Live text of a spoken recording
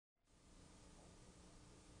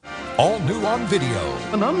new on video.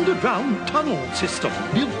 An underground tunnel system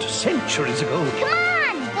built centuries ago. Come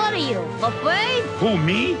on! What are you, afraid? Who,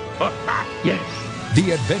 me? Yes.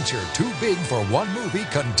 The adventure too big for one movie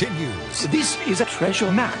continues. This is a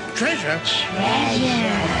treasure map. Treasure?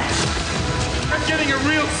 Treasure. I'm getting a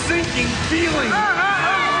real sinking feeling.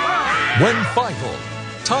 When Fievel,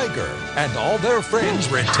 Tiger, and all their friends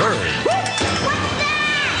return. What's that?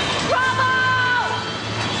 Trouble!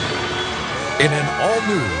 In an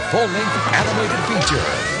all-new, full-length animated feature.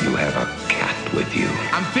 You have a cat with you.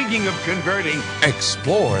 I'm thinking of converting.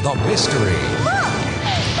 Explore the mystery.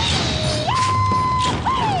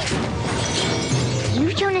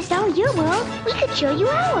 You've shown us all your world. We could show you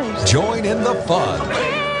ours. Join in the fun. We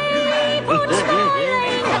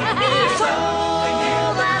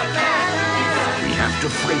have to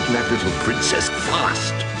find that little princess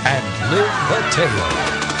fast. And live the tale.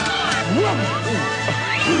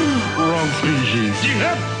 Wrong species.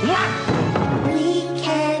 What? We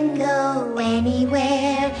can go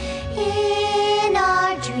anywhere in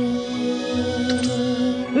our dreams.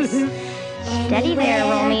 Steady there,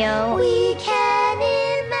 Romeo. We can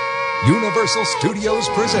imagine. Universal Studios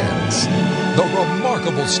presents the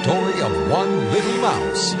remarkable story of one little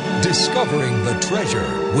mouse discovering the treasure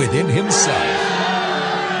within himself.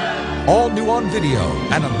 All new on video,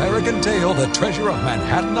 An American Tale, The Treasure of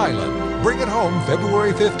Manhattan Island. Bring it home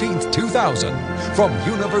February 15th, 2000 from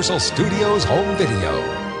Universal Studios Home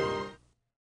Video.